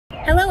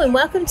Hello and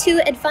welcome to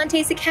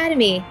Adfantes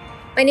Academy.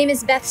 My name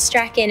is Beth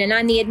Strachan and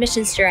I'm the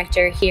admissions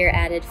director here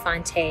at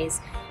Adfantes.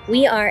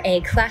 We are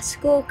a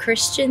classical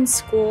Christian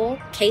school,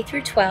 K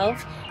through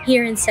 12,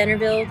 here in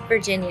Centreville,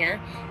 Virginia,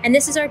 and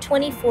this is our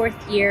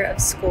 24th year of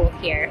school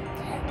here.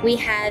 We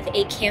have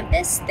a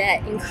campus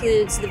that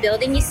includes the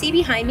building you see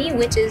behind me,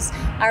 which is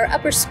our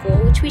upper school,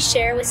 which we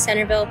share with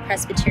Centreville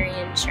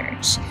Presbyterian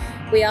Church.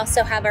 We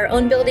also have our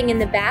own building in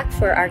the back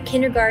for our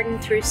kindergarten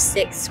through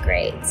 6th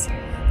grades.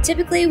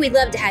 Typically, we'd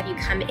love to have you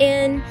come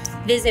in,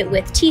 visit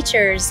with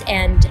teachers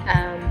and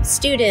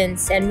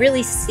students, and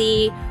really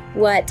see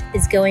what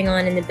is going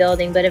on in the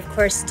building. But of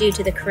course, due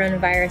to the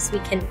coronavirus, we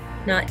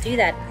cannot do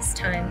that at this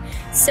time.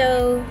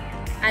 So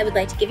I would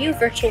like to give you a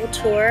virtual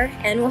tour,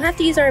 and we'll have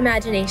to use our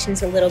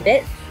imaginations a little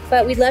bit,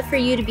 but we'd love for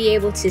you to be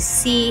able to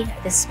see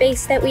the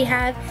space that we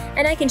have,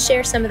 and I can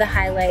share some of the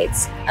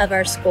highlights of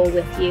our school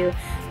with you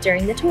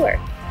during the tour.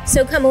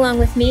 So come along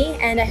with me,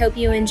 and I hope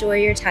you enjoy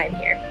your time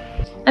here.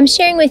 I'm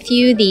sharing with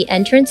you the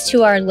entrance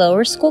to our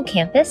lower school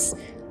campus.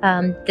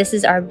 This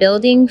is our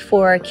building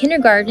for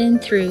kindergarten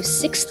through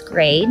 6th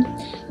grade.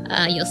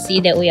 You'll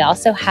see that we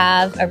also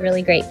have a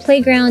really great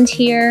playground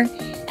here.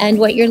 And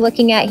what you're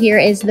looking at here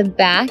is the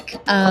back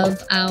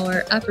of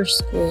our upper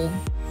school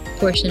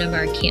portion of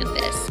our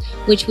campus,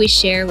 which we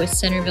share with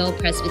Centreville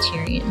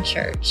Presbyterian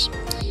Church.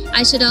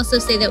 I should also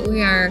say that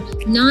we are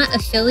not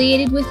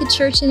affiliated with the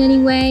church in any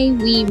way.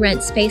 We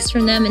rent space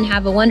from them and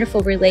have a wonderful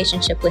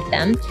relationship with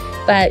them,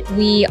 but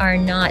we are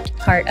not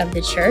part of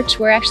the church.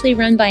 We're actually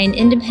run by an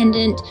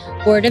independent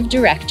board of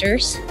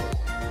directors,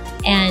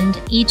 and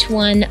each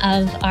one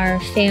of our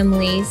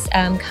families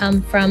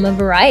come from a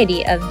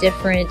variety of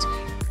different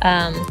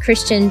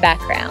Christian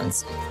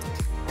backgrounds.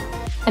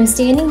 I'm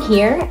standing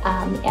here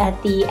at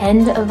the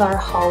end of our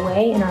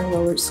hallway in our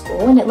lower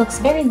school, and it looks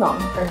very long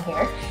from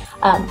here.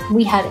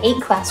 We have 8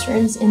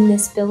 classrooms in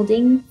this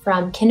building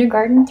from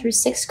kindergarten through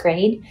 6th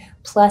grade,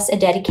 plus a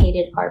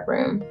dedicated art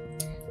room.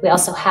 We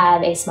also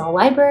have a small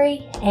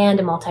library and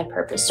a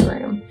multi-purpose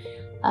room.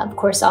 Of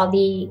course, all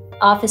the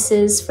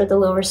offices for the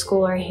lower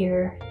school are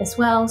here as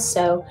well.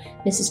 So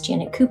Mrs.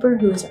 Janet Cooper,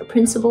 who is our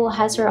principal,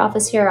 has her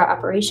office here, our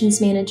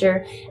operations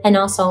manager, and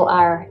also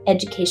our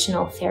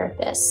educational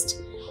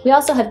therapist. We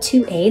also have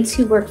 2 aides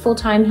who work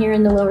full-time here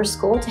in the lower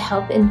school to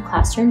help in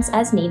classrooms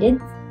as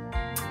needed.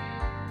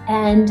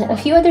 And a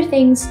few other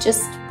things,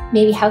 just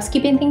maybe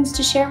housekeeping things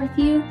to share with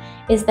you,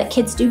 is that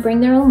kids do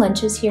bring their own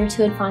lunches here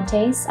to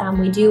Adfantes.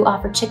 We do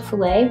offer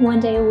Chick-fil-A 1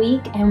 day a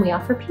week, and we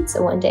offer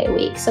pizza 1 day a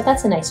week. So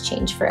that's a nice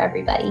change for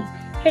everybody.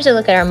 Here's a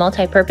look at our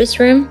multi-purpose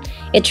room.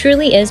 It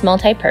truly is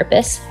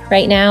multi-purpose.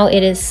 Right now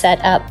it is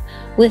set up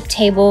with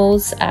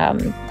tables.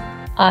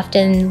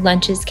 Often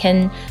lunches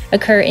can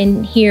occur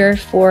in here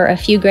for a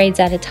few grades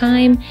at a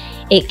time.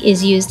 It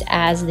is used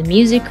as the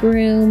music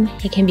room.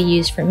 It can be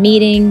used for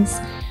meetings,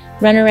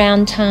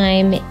 runaround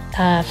time,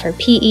 for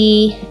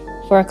PE,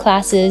 for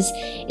classes,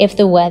 if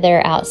the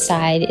weather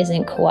outside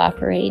isn't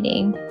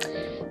cooperating.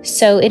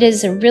 So it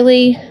is a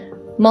really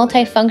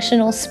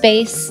multifunctional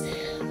space,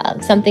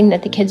 something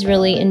that the kids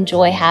really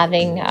enjoy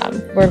having.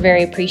 We're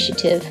very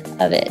appreciative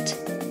of it.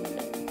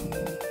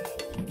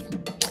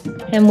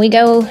 And we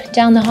go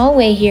down the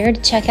hallway here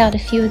to check out a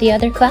few of the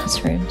other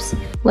classrooms.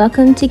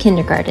 Welcome to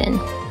kindergarten.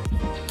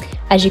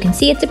 As you can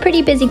see, it's a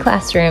pretty busy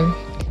classroom.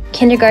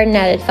 Kindergarten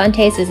at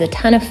Adfantes is a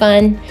ton of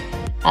fun.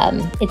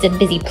 It's a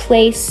busy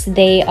place.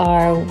 They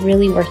are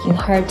really working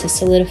hard to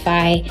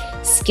solidify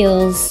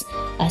skills,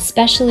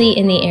 especially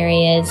in the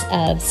areas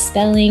of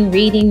spelling,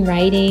 reading,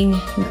 writing,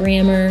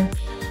 grammar,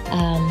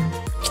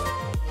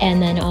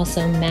 and then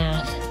also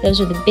math.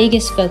 Those are the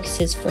biggest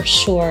focuses for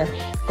sure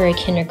for a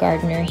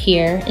kindergartner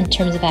here in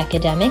terms of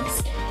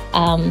academics.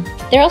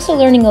 They're also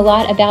learning a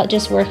lot about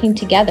just working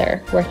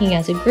together, working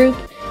as a group,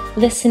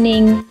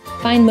 listening,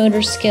 fine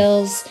motor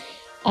skills,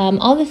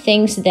 all the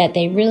things that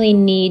they really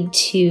need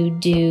to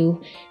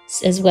do,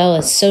 as well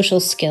as social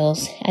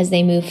skills as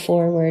they move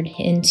forward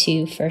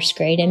into 1st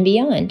grade and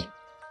beyond.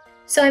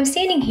 So I'm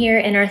standing here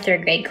in our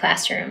 3rd grade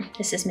classroom.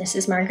 This is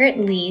Mrs. Margaret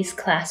Lee's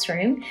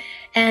classroom,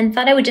 and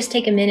thought I would just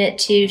take a minute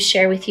to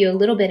share with you a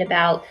little bit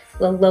about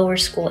the lower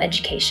school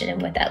education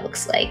and what that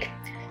looks like.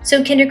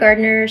 So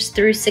kindergartners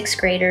through 6th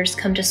graders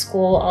come to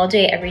school all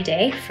day, every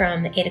day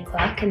from 8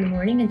 o'clock in the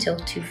morning until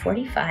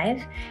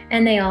 2:45,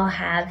 and they all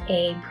have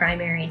a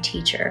primary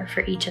teacher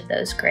for each of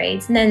those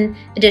grades. And then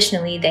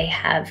additionally, they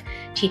have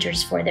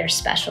teachers for their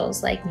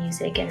specials like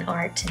music and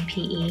art and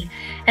PE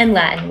and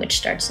Latin, which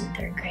starts in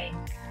 3rd grade.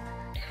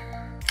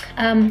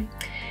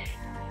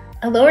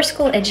 A lower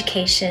school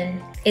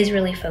education is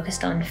really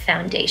focused on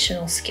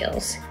foundational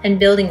skills and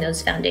building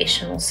those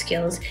foundational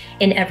skills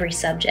in every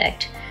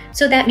subject.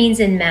 So that means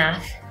in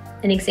math,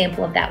 an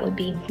example of that would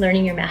be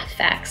learning your math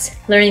facts,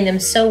 learning them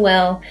so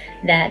well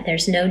that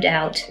there's no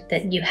doubt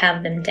that you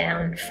have them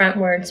down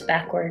frontwards,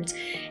 backwards,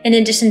 in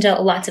addition to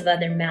lots of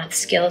other math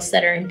skills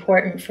that are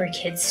important for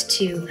kids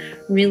to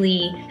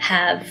really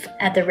have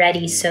at the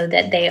ready so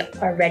that they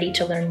are ready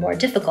to learn more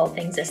difficult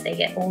things as they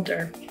get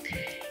older.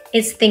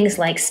 It's things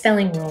like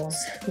spelling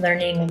rules,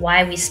 learning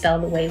why we spell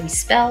the way we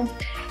spell,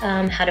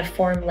 how to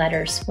form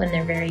letters when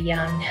they're very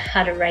young,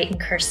 how to write in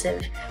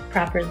cursive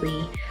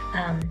properly.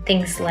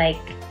 Things like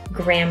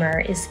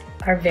grammar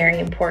are very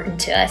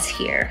important to us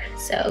here.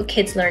 So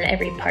kids learn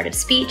every part of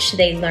speech.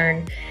 They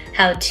learn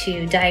how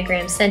to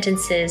diagram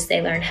sentences.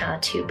 They learn how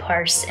to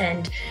parse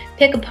and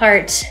pick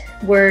apart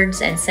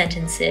words and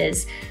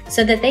sentences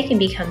so that they can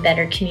become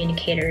better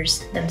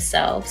communicators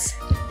themselves.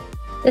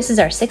 This is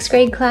our 6th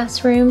grade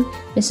classroom.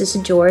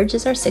 Mrs. George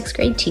is our 6th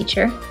grade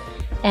teacher,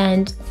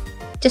 and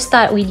just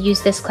thought we'd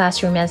use this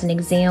classroom as an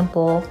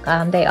example.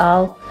 They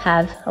all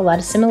have a lot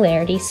of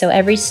similarities. So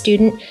every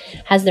student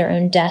has their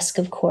own desk,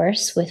 of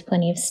course, with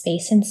plenty of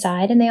space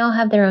inside, and they all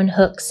have their own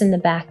hooks in the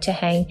back to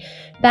hang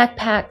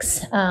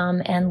backpacks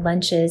and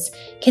lunches.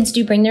 Kids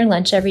do bring their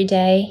lunch every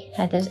day,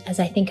 as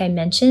I think I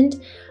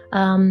mentioned.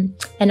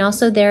 And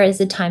also there is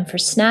a time for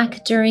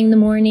snack during the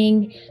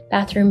morning,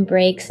 bathroom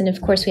breaks, and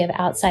of course we have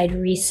outside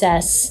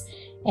recess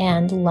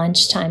and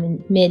lunchtime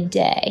and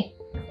midday.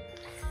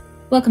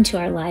 Welcome to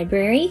our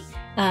library.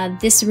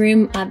 This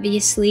room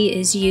obviously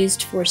is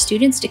used for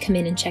students to come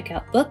in and check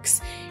out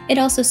books. It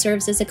also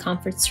serves as a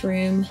conference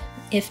room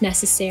if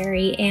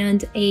necessary,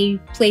 and a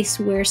place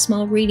where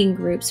small reading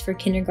groups for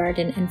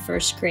kindergarten and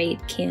 1st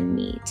grade can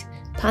meet.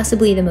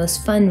 Possibly the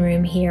most fun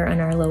room here on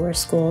our lower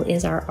school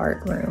is our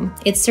art room.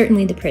 It's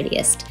certainly the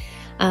prettiest.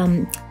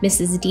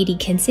 Mrs. Dee Dee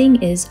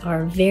Kinsing is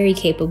our very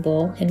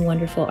capable and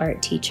wonderful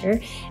art teacher,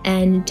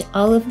 and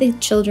all of the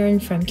children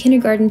from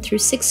kindergarten through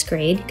 6th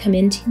grade come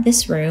into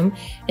this room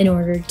in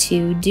order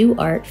to do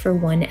art for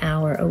 1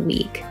 hour a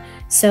week.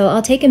 So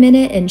I'll take a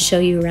minute and show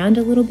you around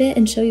a little bit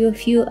and show you a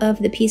few of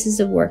the pieces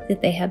of work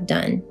that they have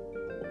done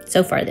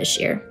so far this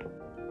year.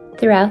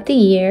 Throughout the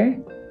year,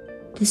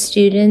 the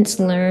students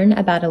learn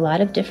about a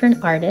lot of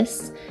different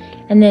artists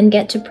and then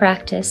get to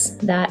practice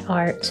that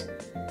art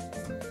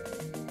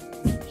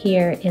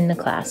here in the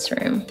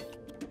classroom.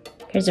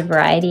 Here's a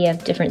variety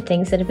of different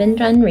things that have been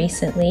done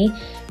recently.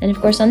 And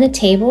of course on the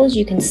tables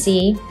you can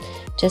see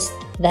just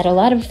that a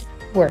lot of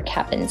work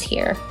happens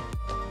here.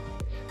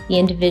 The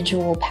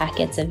individual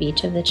packets of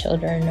each of the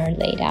children are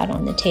laid out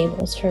on the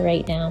tables for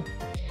right now.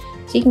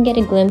 So you can get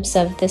a glimpse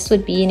of, this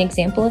would be an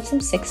example of some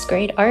 6th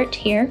grade art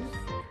here.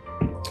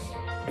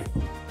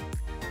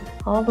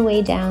 All the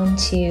way down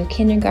to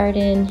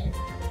kindergarten,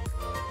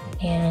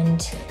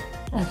 and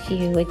a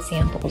few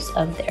examples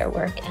of their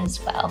work as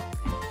well.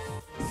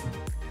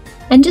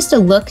 And just a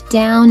look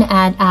down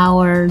at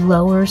our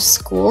lower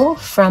school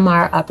from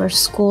our upper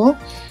school.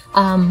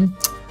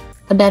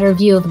 A better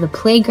view of the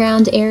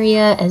playground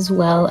area, as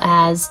well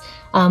as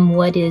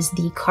what is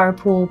the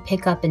carpool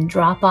pickup and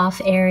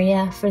drop-off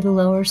area for the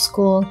lower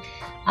school.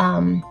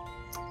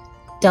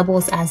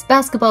 Doubles as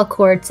basketball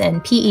courts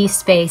and PE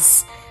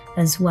space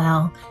as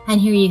well.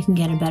 And here you can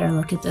get a better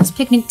look at those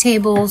picnic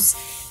tables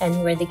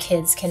and where the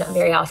kids can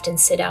very often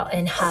sit out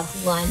and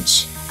have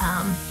lunch.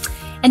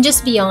 And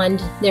just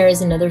beyond, there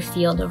is another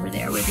field over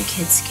there where the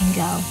kids can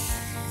go.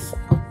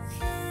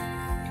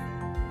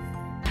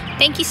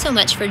 Thank you so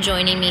much for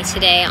joining me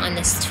today on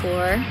this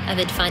tour of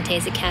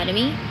Edfantes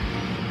Academy.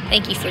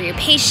 Thank you for your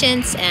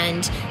patience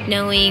and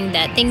knowing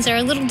that things are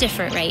a little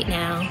different right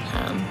now,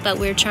 but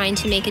we're trying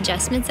to make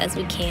adjustments as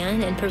we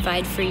can and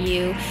provide for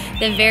you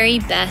the very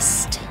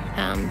best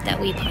that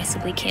we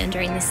possibly can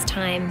during this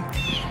time.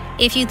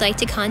 If you'd like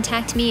to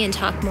contact me and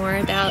talk more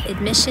about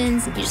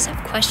admissions, if you just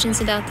have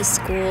questions about the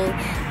school,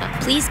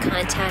 please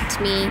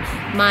contact me.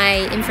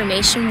 My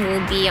information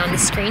will be on the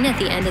screen at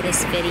the end of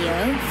this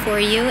video for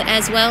you,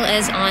 as well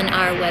as on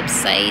our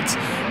website.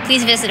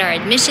 Please visit our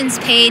admissions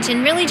page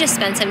and really just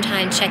spend some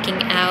time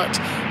checking out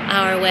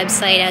our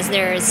website, as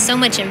there is so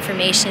much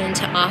information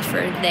to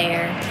offer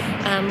there.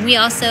 We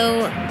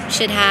also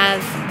should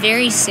have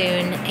very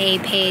soon a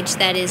page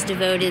that is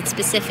devoted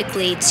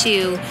specifically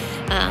to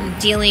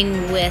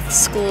dealing with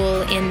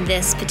school in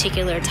this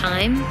particular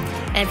time.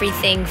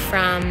 Everything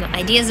from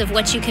ideas of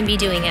what you can be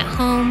doing at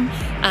home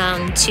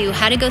to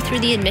how to go through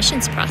the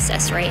admissions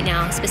process right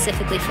now,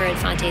 specifically for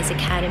Edfantes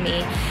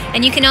Academy.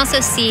 And you can also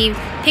see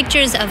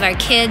pictures of our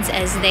kids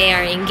as they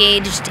are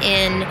engaged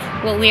in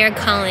what we are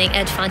calling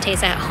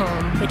Edfantes at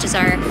Home, which is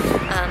our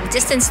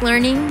distance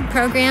learning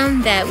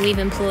program that we've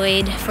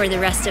employed for the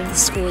rest of the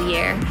school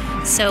year.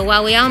 So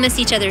while we all miss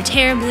each other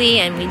terribly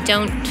and we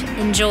don't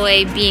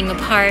enjoy being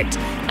apart,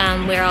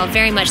 we're all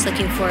very much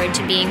looking forward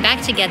to being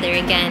back together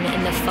again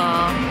in the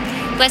fall.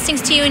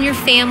 Blessings to you and your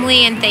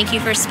family, and thank you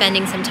for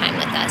spending some time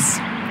with us.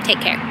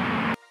 Take care.